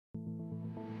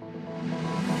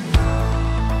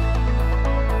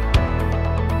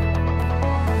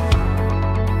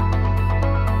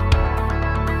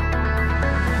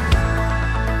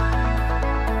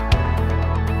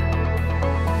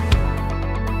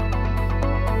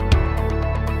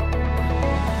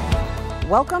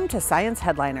Welcome to Science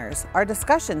Headliners. Our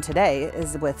discussion today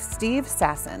is with Steve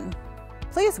Sasson.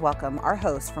 Please welcome our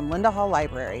host from Linda Hall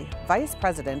Library, Vice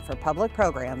President for Public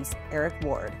Programs, Eric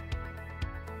Ward.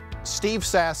 Steve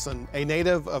Sasson, a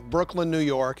native of Brooklyn, New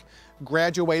York,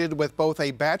 graduated with both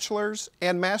a bachelor's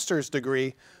and master's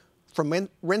degree from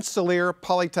Rensselaer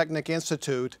Polytechnic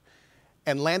Institute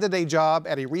and landed a job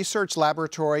at a research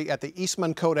laboratory at the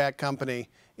Eastman Kodak Company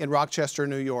in Rochester,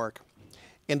 New York.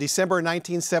 In December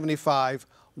 1975,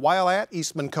 while at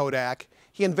Eastman Kodak,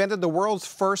 he invented the world's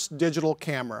first digital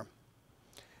camera,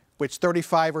 which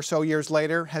 35 or so years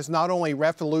later has not only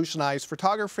revolutionized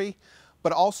photography,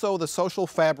 but also the social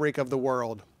fabric of the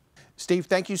world. Steve,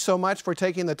 thank you so much for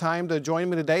taking the time to join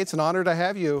me today. It's an honor to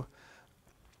have you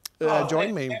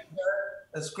join me.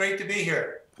 It's great to be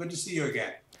here. Good to see you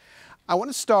again. I want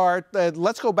to start,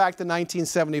 let's go back to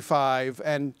 1975,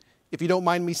 and if you don't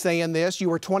mind me saying this, you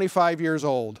were 25 years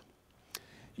old.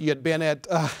 You had been at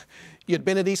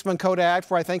Eastman Kodak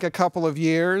for, I think, a couple of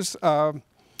years. And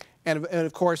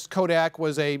of course, Kodak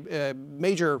was a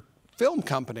major film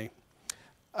company.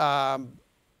 How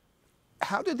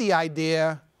did the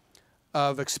idea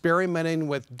of experimenting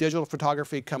with digital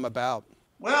photography come about?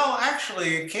 Well,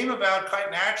 actually, it came about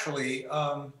quite naturally.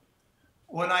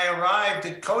 When I arrived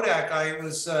at Kodak, I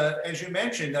was, as you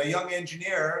mentioned, a young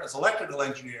engineer, as electrical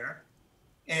engineer,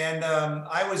 and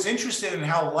I was interested in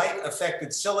how light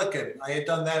affected silicon. I had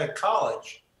done that at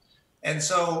college. And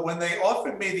so when they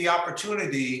offered me the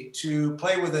opportunity to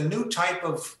play with a new type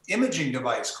of imaging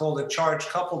device called a charge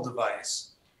coupled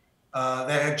device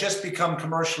that had just become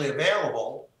commercially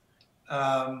available,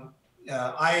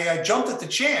 I jumped at the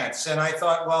chance, and I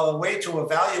thought, well, a way to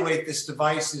evaluate this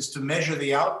device is to measure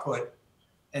the output.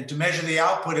 And to measure the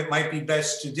output, it might be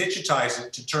best to digitize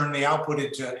it, to turn the output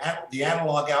into the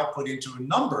analog output into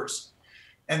numbers.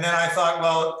 And then I thought,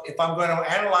 well, if I'm going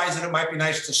to analyze it, it might be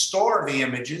nice to store the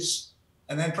images.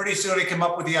 And then pretty soon I came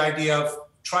up with the idea of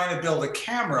trying to build a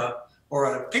camera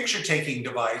or a picture-taking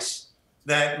device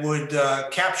that would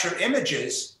capture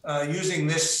images using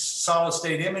this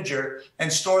solid-state imager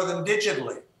and store them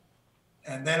digitally.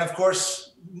 And then, of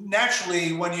course,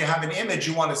 naturally, when you have an image,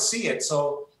 you want to see it.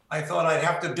 So I thought I'd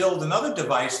have to build another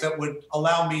device that would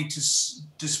allow me to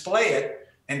display it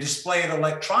and display it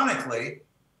electronically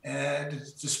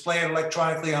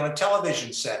on a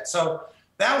television set. So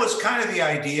that was kind of the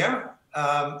idea.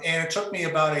 And it took me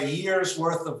about a year's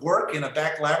worth of work in a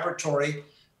back laboratory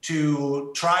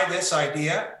to try this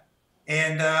idea.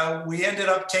 And we ended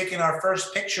up taking our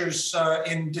first pictures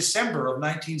in December of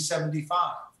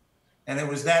 1975. And it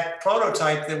was that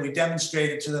prototype that we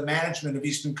demonstrated to the management of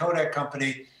Eastman Kodak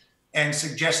Company and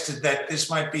suggested that this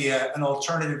might be an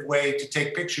alternative way to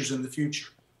take pictures in the future.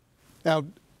 Now,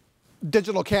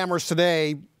 digital cameras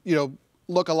today,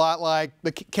 look a lot like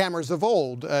the cameras of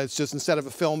old. It's just instead of a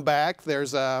film back,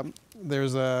 there's a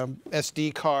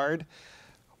SD card.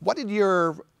 What did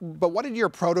your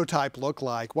prototype look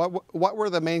like? What were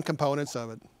the main components of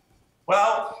it?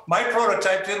 Well, my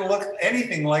prototype didn't look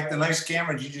anything like the nice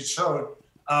camera you just showed.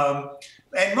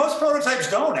 And most prototypes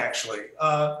don't, actually.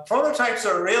 Prototypes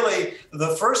are really the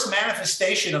first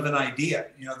manifestation of an idea,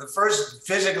 the first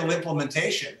physical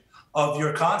implementation of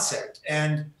your concept.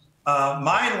 And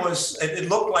mine was, it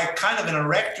looked like kind of an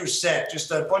erector set,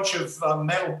 just a bunch of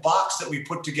metal box that we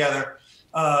put together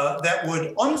that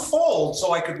would unfold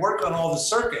so I could work on all the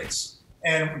circuits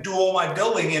and do all my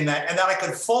building in that. And then I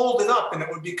could fold it up and it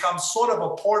would become sort of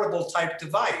a portable type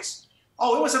device.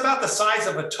 Oh, it was about the size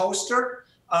of a toaster.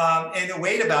 And it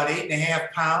weighed about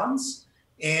 8.5 pounds,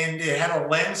 and it had a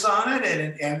lens on it,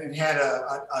 and it had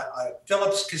a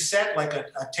Phillips cassette, like a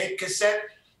tape cassette,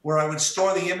 where I would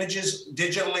store the images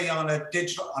digitally on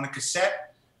a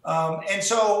cassette. And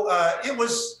so it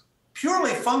was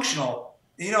purely functional.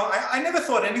 I never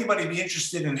thought anybody would be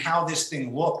interested in how this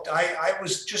thing looked. I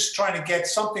was just trying to get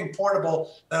something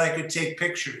portable that I could take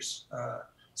pictures.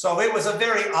 So it was a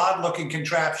very odd-looking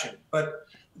contraption, but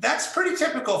that's pretty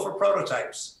typical for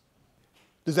prototypes.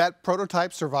 Does that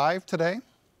prototype survive today?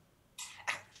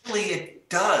 Actually, it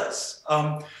does.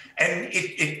 And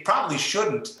it probably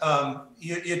shouldn't.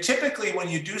 You typically, when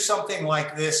you do something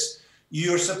like this,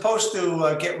 you're supposed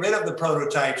to get rid of the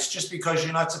prototypes just because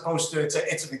you're not supposed to.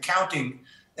 It's an accounting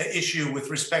issue with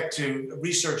respect to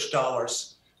research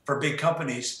dollars for big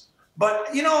companies. But,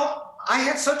 I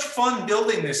had such fun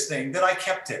building this thing that I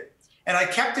kept it. And I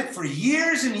kept it for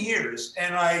years and years,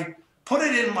 and I put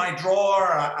it in my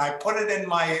drawer, I put it in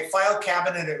my file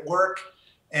cabinet at work,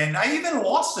 and I even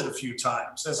lost it a few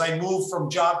times as I moved from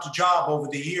job to job over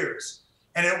the years.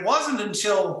 And it wasn't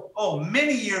until,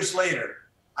 many years later,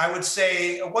 I would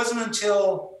say it wasn't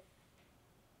until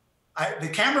The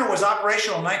camera was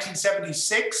operational in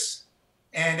 1976,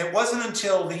 and it wasn't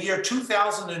until the year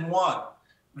 2001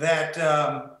 that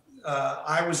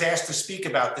I was asked to speak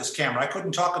about this camera. I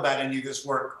couldn't talk about any of this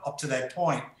work up to that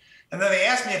point. And then they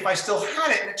asked me if I still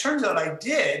had it, and it turns out I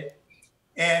did.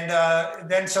 And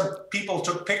then some people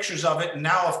took pictures of it, and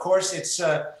now, of course, it's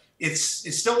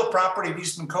still the property of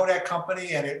Eastman Kodak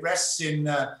Company, and it rests in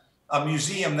a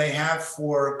museum they have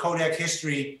for Kodak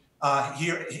history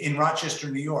here in Rochester,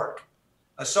 New York.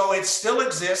 So it still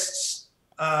exists,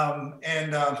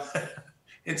 and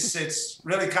it's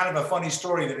really kind of a funny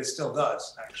story that it still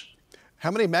does, actually.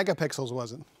 How many megapixels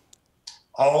was it?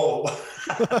 Oh,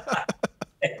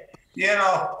 you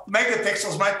know,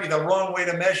 megapixels might be the wrong way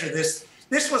to measure this.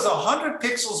 This was 100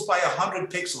 pixels by 100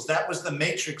 pixels. That was the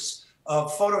matrix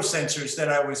of photosensors that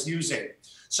I was using.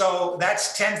 So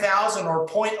that's 10,000 or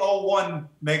 0.01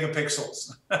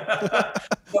 megapixels.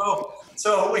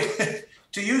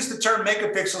 To use the term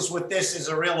megapixels with this is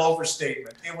a real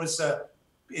overstatement. It was,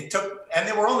 and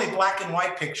they were only black and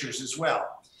white pictures as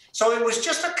well. So it was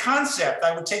just a concept.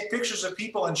 I would take pictures of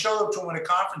people and show them to them in a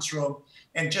conference room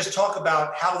and just talk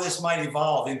about how this might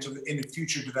evolve into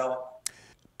future development.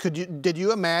 Did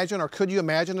you imagine, or could you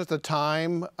imagine at the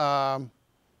time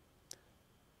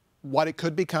what it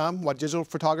could become, what digital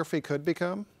photography could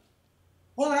become?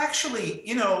 Well, actually,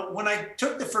 you know, when I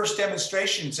took the first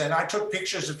demonstrations and I took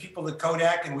pictures of people at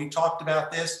Kodak and we talked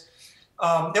about this,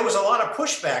 there was a lot of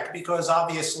pushback because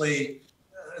obviously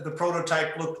the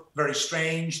prototype looked very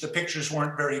strange. The pictures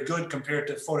weren't very good compared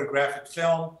to photographic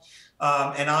film.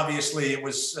 And obviously it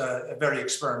was very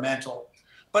experimental.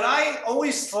 But I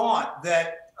always thought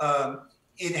that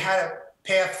it had a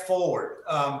path forward.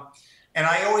 And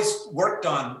I always worked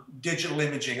on digital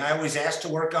imaging. I always asked to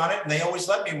work on it, and they always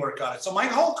let me work on it. So my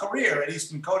whole career at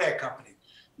Eastman Kodak Company,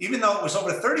 even though it was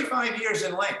over 35 years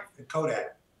in length at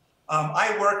Kodak,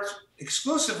 I worked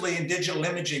exclusively in digital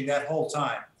imaging that whole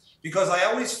time because I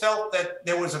always felt that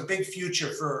there was a big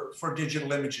future for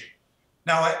digital imaging.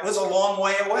 Now, it was a long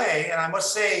way away, and I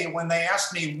must say, when they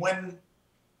asked me when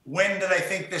did I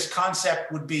think this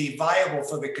concept would be viable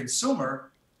for the consumer,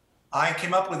 I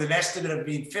came up with an estimate of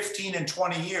being 15 and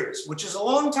 20 years, which is a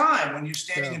long time when you're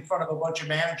standing in front of a bunch of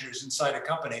managers inside a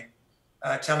company,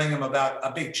 telling them about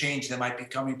a big change that might be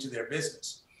coming to their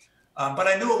business. But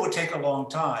I knew it would take a long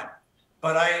time.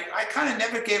 But I kind of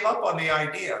never gave up on the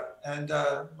idea. And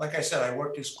like I said, I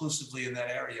worked exclusively in that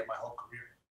area my whole career.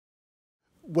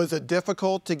 Was it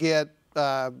difficult to get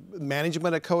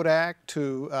management at Kodak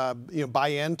to buy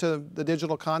into the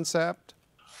digital concept?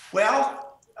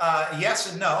 Well,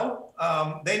 yes and no.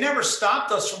 They never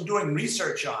stopped us from doing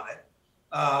research on it.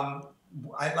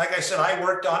 Like I said, I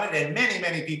worked on it, and many,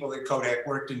 many people at Kodak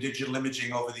worked in digital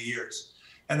imaging over the years.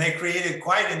 And they created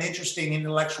quite an interesting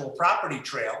intellectual property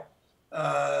trail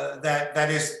that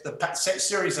is the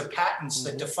series of patents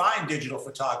that define digital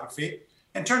photography,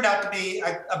 and turned out to be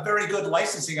a very good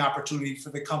licensing opportunity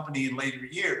for the company in later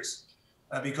years.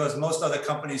 Because most other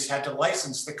companies had to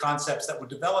license the concepts that were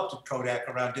developed at Kodak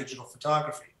around digital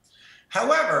photography.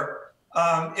 However,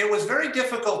 it was very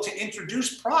difficult to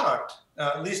introduce product,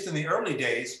 at least in the early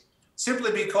days,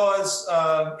 simply because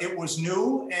it was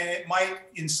new and it might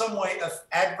in some way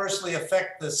adversely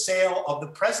affect the sale of the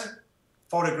present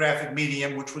photographic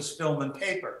medium, which was film and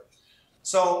paper.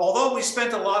 So although we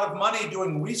spent a lot of money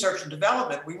doing research and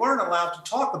development, we weren't allowed to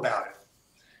talk about it.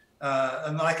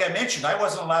 And like I mentioned, I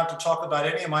wasn't allowed to talk about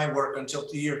any of my work until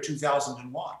the year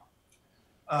 2001.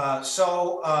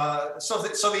 So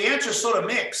the answer is sort of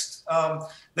mixed.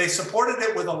 They supported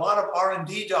it with a lot of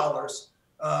R&D dollars,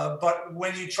 but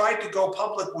when you tried to go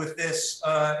public with this,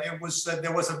 there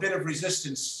was a bit of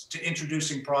resistance to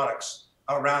introducing products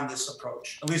around this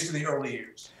approach, at least in the early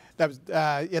years. That was,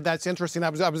 yeah, that's interesting. I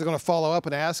was going to follow up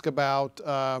and ask about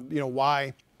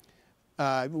why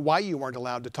you weren't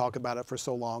allowed to talk about it for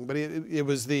so long, but it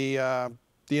was the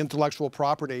intellectual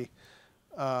property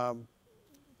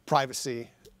privacy.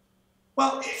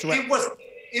 Well,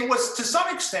 it was to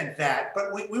some extent that,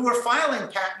 but we were filing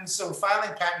patents, so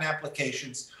filing patent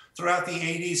applications throughout the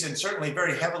 80s and certainly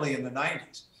very heavily in the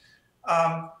 90s.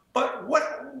 But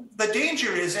what the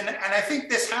danger is, and I think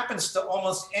this happens to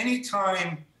almost any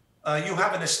time you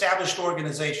have an established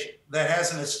organization that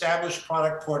has an established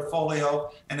product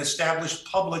portfolio and established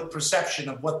public perception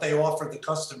of what they offer the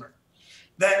customer,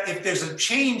 that if there's a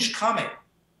change coming,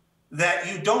 that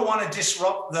you don't want to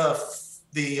disrupt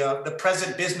the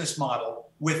present business model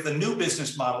with the new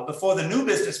business model before the new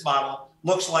business model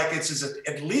looks like it's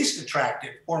at least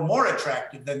attractive or more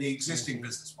attractive than the existing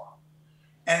business model.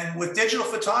 And with digital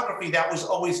photography, that was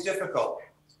always difficult.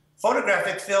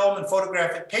 Photographic film and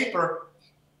photographic paper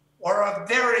or a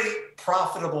very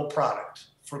profitable product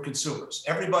for consumers.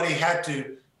 Everybody had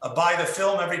to buy the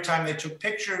film every time they took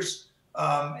pictures,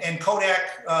 and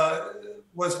Kodak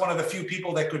was one of the few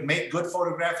people that could make good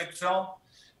photographic film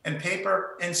and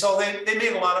paper, and so they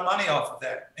made a lot of money off of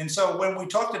that. And so when we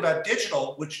talked about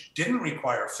digital, which didn't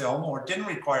require film or didn't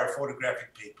require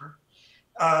photographic paper,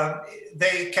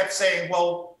 they kept saying,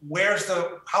 well,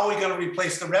 how are we going to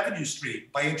replace the revenue stream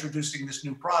by introducing this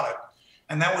new product?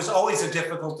 And that was always a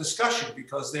difficult discussion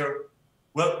because there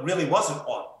really wasn't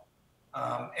one.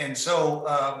 And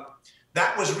so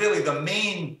that was really the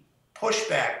main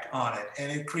pushback on it.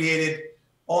 And it created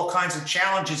all kinds of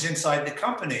challenges inside the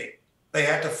company. They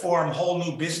had to form whole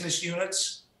new business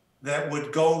units that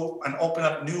would go and open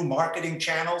up new marketing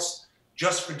channels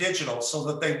just for digital so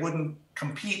that they wouldn't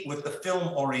compete with the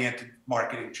film-oriented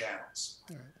marketing channels.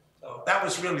 Right. So that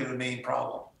was really the main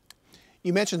problem.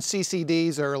 You mentioned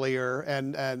CCDs earlier,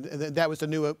 and that was the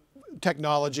new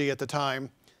technology at the time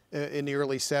in the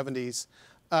early 70s.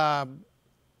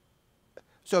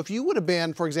 So if you would have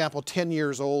been, for example, 10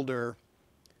 years older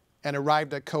and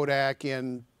arrived at Kodak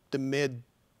in the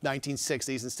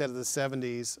mid-1960s instead of the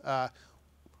 70s,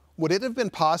 would it have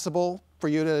been possible for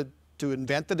you to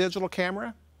invent the digital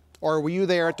camera? Or were you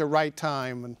there at the right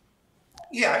time?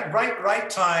 Yeah, right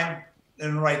time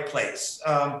and right place.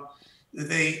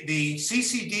 The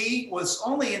CCD was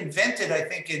only invented, I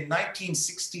think, in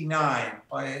 1969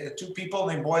 by two people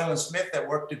named Boyle and Smith that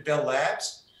worked at Bell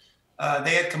Labs.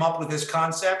 They had come up with this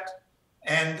concept,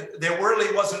 and there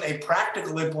really wasn't a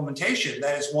practical implementation.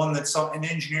 That is one that an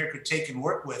engineer could take and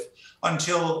work with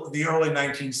until the early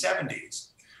 1970s.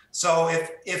 So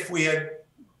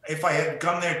if I had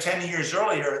come there 10 years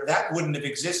earlier, that wouldn't have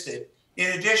existed.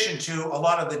 In addition to a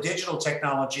lot of the digital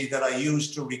technology that I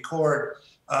used to record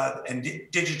and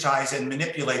digitize and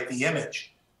manipulate the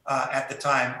image at the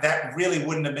time, that really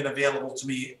wouldn't have been available to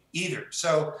me either.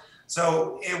 So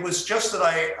it was just that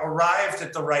I arrived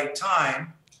at the right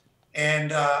time,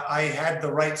 and I had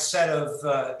the right set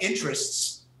of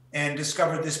interests and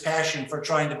discovered this passion for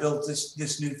trying to build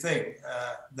this new thing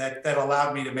that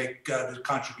allowed me to make the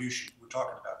contribution we're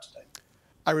talking about today.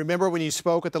 I remember when you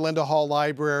spoke at the Linda Hall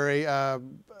Library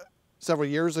several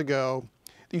years ago,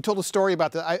 you told a story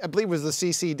about I believe it was the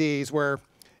CCDs, where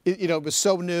it was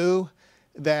so new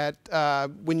that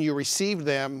when you received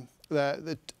them,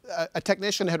 a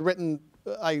technician had written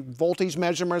voltage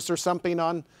measurements or something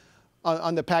on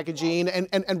the packaging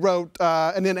and wrote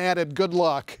and then added "good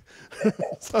luck."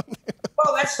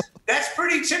 Well, that's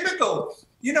pretty typical.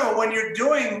 You know, when you're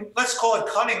doing, let's call it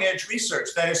cutting edge research,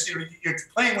 that is, you're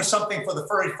playing with something for the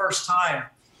very first time,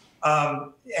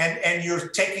 and you're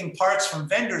taking parts from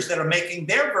vendors that are making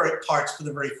their parts for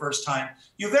the very first time,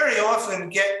 you very often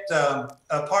get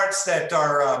parts that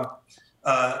are,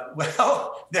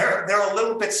 well, they're a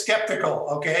little bit skeptical,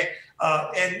 okay?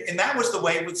 And that was the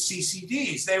way with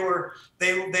CCDs.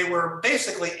 They were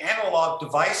basically analog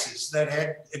devices that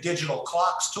had digital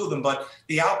clocks to them, but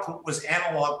the output was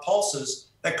analog pulses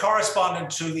that corresponded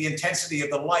to the intensity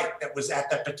of the light that was at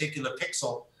that particular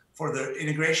pixel for the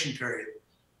integration period.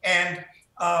 And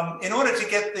in order to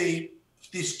get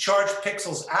these charged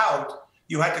pixels out,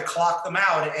 you had to clock them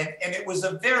out, and it was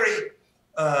a very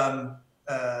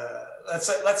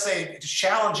let's say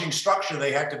challenging structure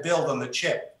they had to build on the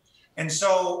chip. And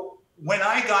so when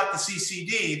I got the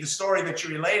CCD, the story that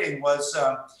you're relating was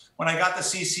when I got the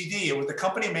CCD, the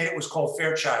company made it was called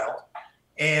Fairchild.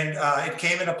 And it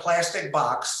came in a plastic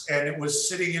box, and it was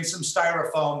sitting in some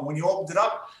styrofoam. When you opened it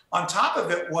up, on top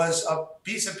of it was a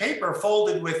piece of paper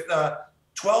folded with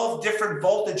 12 different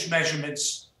voltage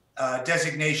measurements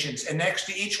designations. And next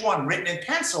to each one, written in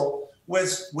pencil,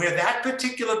 was where that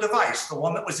particular device, the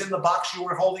one that was in the box you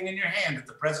were holding in your hand at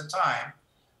the present time,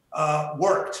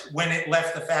 worked when it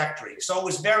left the factory. So it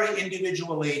was very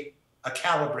individually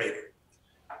calibrated.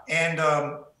 And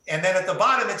then at the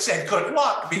bottom it said, good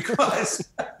luck, because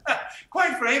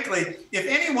quite frankly, if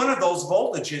any one of those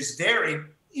voltages varied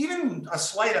even a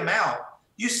slight amount,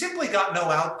 you simply got no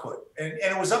output. And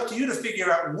it was up to you to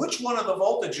figure out which one of the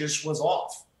voltages was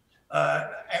off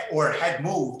or had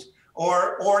moved,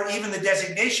 or even the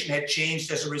designation had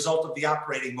changed as a result of the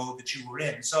operating mode that you were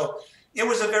in. So it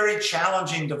was a very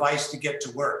challenging device to get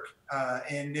to work.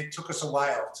 And it took us a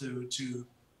while to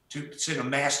sort of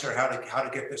master how to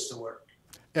get this to work.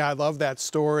 Yeah, I love that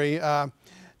story.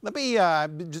 Let me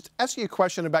just ask you a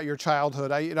question about your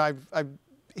childhood. I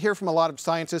hear from a lot of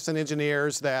scientists and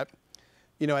engineers that,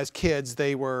 as kids,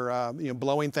 they were,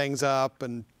 blowing things up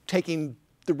and taking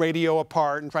the radio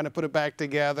apart and trying to put it back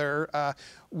together.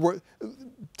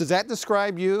 Does that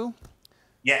describe you?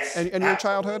 Yes. And your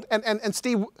childhood? And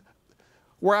Steve,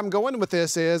 where I'm going with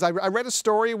this is I read a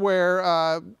story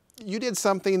where you did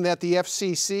something that the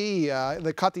FCC,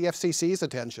 that caught the FCC's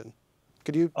attention.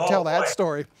 Could you tell that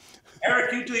story?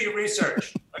 Eric, you do your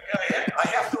research. I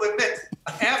have to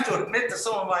admit to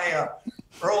some of my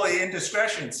early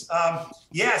indiscretions.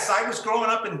 Yes, I was growing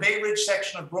up in Bay Ridge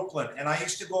section of Brooklyn, and I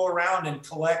used to go around and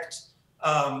collect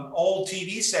old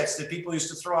TV sets that people used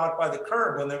to throw out by the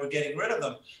curb when they were getting rid of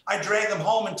them. I'd drag them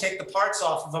home and take the parts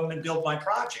off of them and build my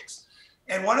projects.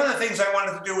 And one of the things I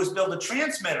wanted to do was build a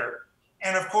transmitter.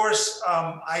 And of course,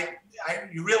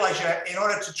 you realize in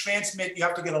order to transmit, you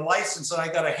have to get a license. And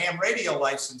I got a ham radio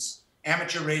license,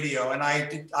 amateur radio, and I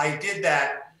did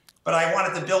that. But I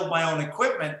wanted to build my own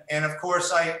equipment. And of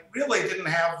course, I really didn't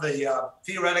have the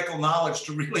theoretical knowledge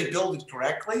to really build it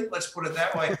correctly. Let's put it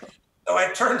that way. So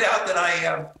it turned out that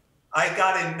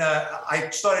I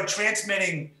started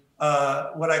transmitting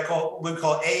what we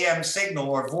call AM signal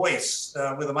or voice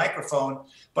with a microphone,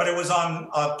 but it was on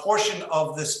a portion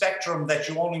of the spectrum that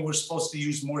you only were supposed to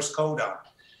use Morse code on.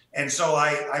 And so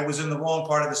I was in the wrong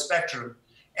part of the spectrum.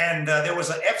 And there was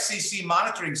an FCC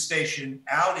monitoring station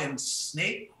out in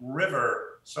Snake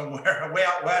River, somewhere way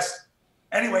out west.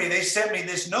 Anyway, they sent me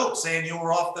this note saying you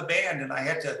were off the band, and I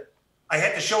had to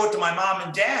show it to my mom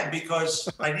and dad because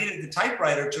I needed the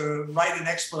typewriter to write an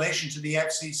explanation to the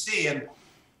FCC. And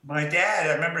my dad,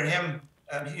 I remember him,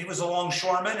 he was a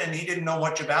longshoreman and he didn't know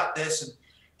much about this. And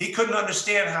he couldn't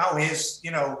understand how his,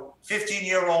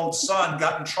 15-year-old son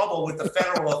got in trouble with the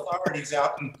federal authorities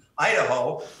out in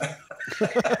Idaho.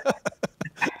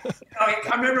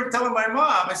 I remember telling my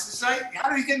mom, I said,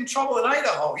 how did he get in trouble in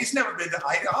Idaho? He's never been to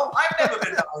Idaho. I've never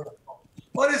been to Idaho.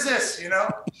 What is this, yeah,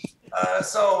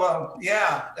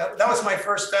 that was my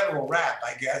first federal rap,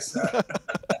 I guess.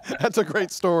 That's a great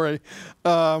story.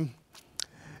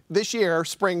 This year,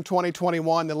 spring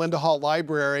 2021, the Linda Hall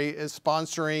Library is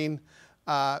sponsoring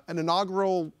an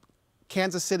inaugural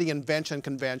Kansas City Invention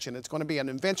Convention. It's going to be an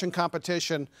invention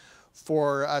competition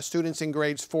for students in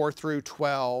grades 4 through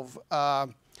 12.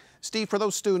 Steve, for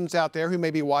those students out there who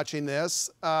may be watching this,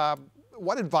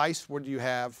 what advice would you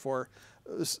have for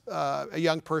a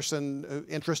young person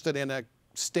interested in a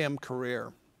STEM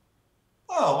career?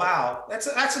 Oh, wow.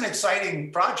 That's an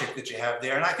exciting project that you have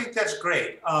there. And I think that's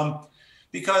great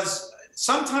because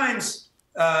sometimes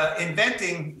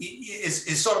inventing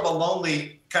is sort of a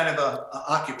lonely kind of a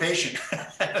occupation.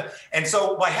 And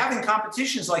so by having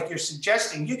competitions like you're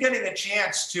suggesting, you're getting a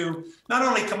chance to not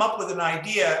only come up with an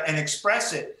idea and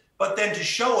express it, but then to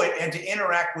show it and to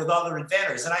interact with other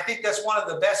inventors. And I think that's one of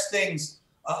the best things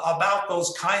about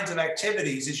those kinds of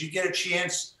activities is you get a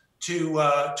chance to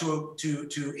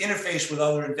interface with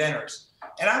other inventors.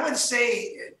 And I would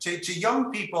say to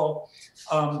young people,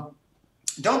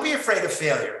 don't be afraid of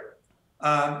failure.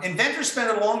 Inventors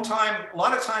spend a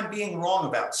lot of time being wrong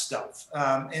about stuff.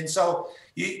 And so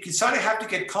you sort of have to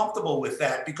get comfortable with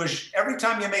that because every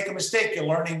time you make a mistake, you're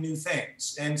learning new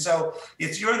things. And so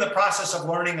if you're in the process of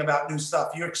learning about new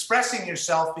stuff, you're expressing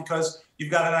yourself because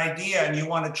you've got an idea and you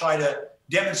want to try to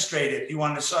demonstrate it. You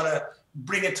want to sort of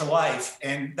bring it to life.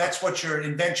 And that's what your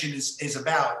invention is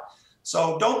about.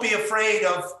 So don't be afraid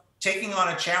of taking on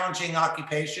a challenging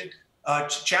occupation,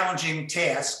 challenging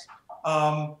task.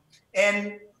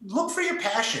 And look for your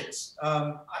passions.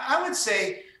 I would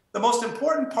say the most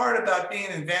important part about being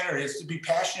an inventor is to be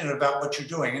passionate about what you're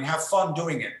doing and have fun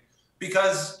doing it.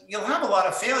 Because you'll have a lot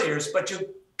of failures, but you're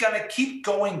gonna keep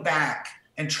going back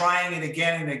and trying it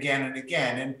again and again and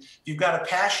again. And if you've got a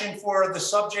passion for the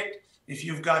subject, if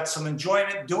you've got some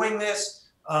enjoyment doing this,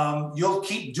 you'll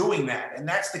keep doing that. And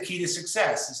that's the key to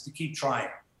success, is to keep trying.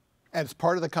 As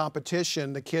part of the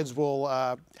competition, the kids will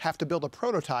have to build a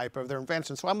prototype of their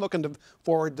invention. So I'm looking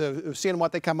forward to seeing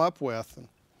what they come up with.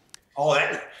 Oh,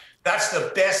 that's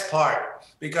the best part,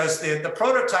 because the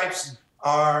prototypes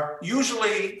are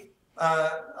usually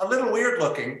a little weird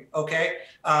looking, okay?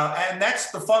 And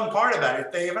that's the fun part about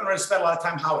it. They haven't really spent a lot of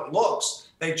time how it looks.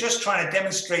 They're just trying to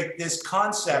demonstrate this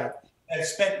concept that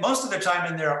spent most of their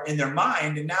time in their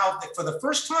mind, and now for the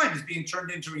first time is being turned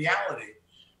into reality.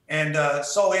 And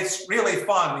so it's really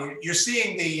fun. You're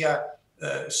seeing the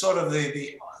sort of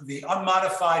the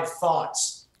unmodified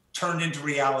thoughts turned into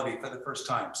reality for the first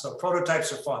time. So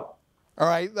prototypes are fun. All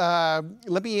right,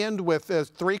 let me end with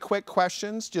 3 quick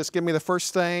questions. Just give me the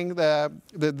first thing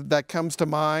that comes to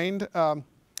mind.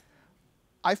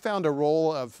 I found a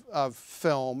roll of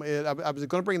film. I was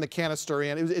going to bring the canister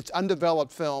in. It's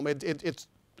undeveloped film.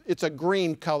 It's a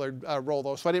green colored roll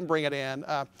though, so I didn't bring it in.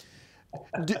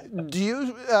 Do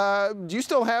you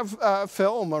still have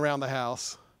film around the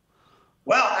house?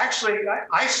 Well, actually,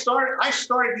 I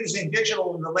started using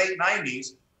digital in the late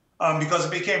 90s. because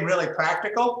it became really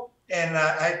practical. And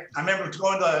I remember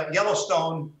going to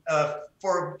Yellowstone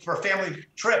for a family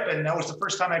trip, and that was the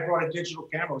first time I brought a digital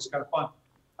camera. It was kind of fun.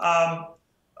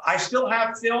 I still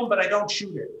have film, but I don't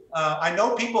shoot it. I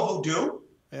know people who do,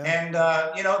 and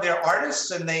you know, they're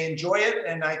artists and they enjoy it.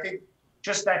 And I think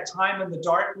just that time in the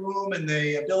dark room and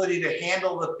the ability to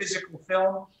handle the physical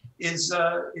film is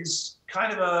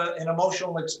kind of an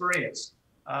emotional experience.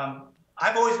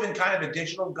 I've always been kind of a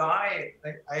digital guy,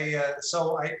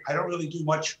 so I don't really do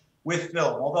much with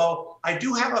film. Although I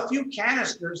do have a few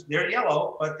canisters. They're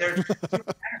yellow, but there's a few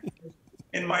canisters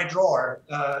in my drawer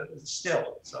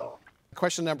still. So.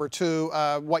 Question number 2,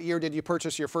 what year did you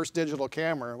purchase your first digital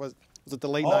camera? Was it the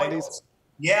late 90s?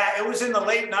 Yeah, it was in the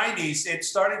late 90s. It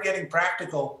started getting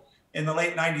practical in the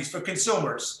late 90s for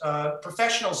consumers.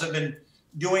 Professionals have been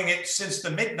doing it since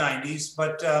the mid 90s,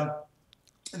 but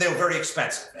they were very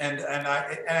expensive, and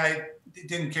I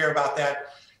didn't care about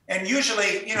that. And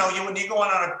usually, you know, when you go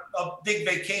on a big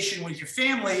vacation with your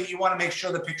family, you want to make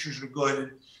sure the pictures are good.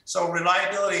 And so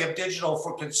reliability of digital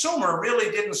for consumer really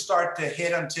didn't start to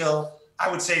hit until, I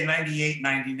would say, 98,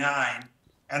 99.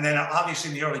 And then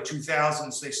obviously in the early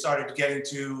 2000s, they started getting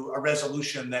to a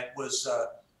resolution that was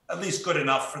at least good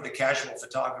enough for the casual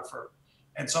photographer.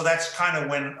 And so that's kind of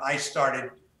when I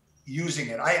started using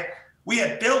it. We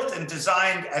had built and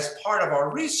designed, as part of our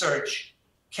research,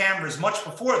 cameras much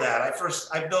before that.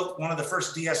 I built one of the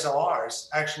first DSLRs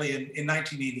actually in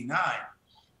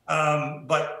 1989,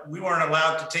 but we weren't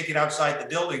allowed to take it outside the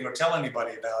building or tell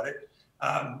anybody about it.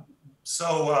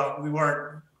 So we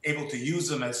weren't able to use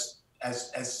them as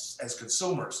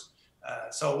consumers.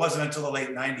 So it wasn't until the late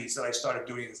 90s that I started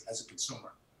doing it as a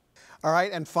consumer. All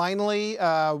right, and finally,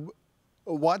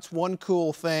 what's one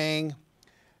cool thing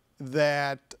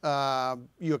that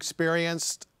you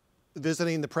experienced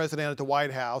visiting the president at the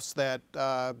White House that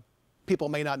people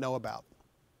may not know about?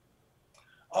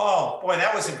 Oh, boy,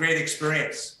 that was a great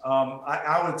experience.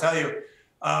 I would tell you,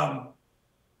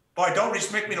 boy, don't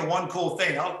restrict me to one cool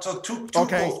thing. I'll tell two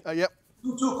cool yep.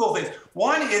 Two cool things.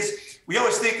 One is, we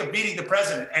always think of meeting the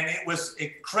president, and it was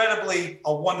incredibly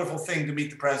a wonderful thing to meet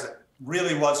the president.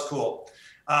 Really was cool.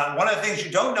 One of the things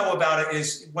you don't know about it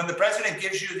is when the president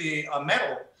gives you the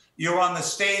medal, you're on the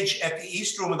stage at the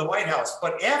East Room of the White House.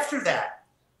 But after that,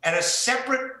 at a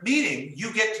separate meeting,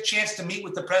 you get the chance to meet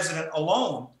with the president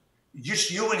alone, just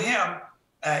you and him,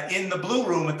 in the Blue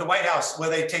Room at the White House, where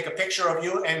they take a picture of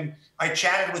you. And I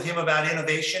chatted with him about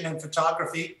innovation and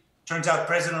photography. Turns out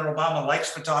President Obama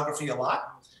likes photography a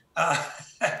lot.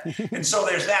 And so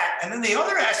there's that. And then the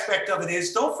other aspect of it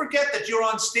is, don't forget that you're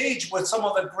on stage with some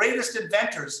of the greatest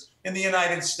inventors in the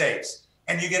United States.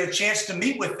 And you get a chance to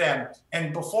meet with them.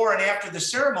 And before and after the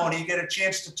ceremony, you get a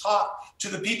chance to talk to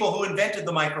the people who invented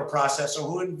the microprocessor,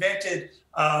 who invented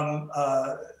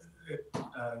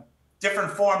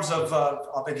different forms of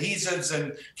adhesives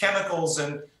and chemicals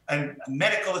and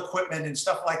medical equipment and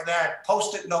stuff like that,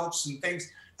 Post-it notes and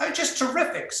things. They're just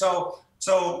terrific. So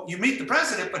you meet the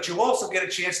president, but you also get a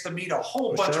chance to meet a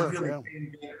whole bunch of really great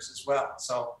inventors as well.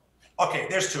 So. Okay,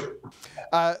 there's 2.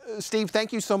 Steve,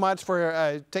 thank you so much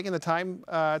for taking the time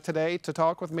today to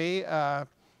talk with me.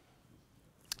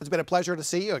 It's been a pleasure to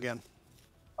see you again.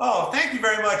 Oh, thank you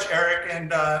very much, Eric.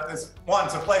 And it's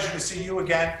a pleasure to see you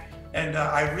again. And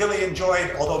I really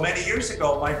enjoyed, although many years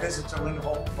ago, my visit to Linda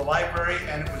Hall Library,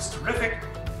 and it was terrific.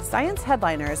 Science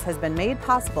Headliners has been made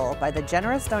possible by the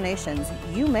generous donations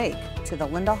you make to the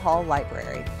Linda Hall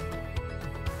Library.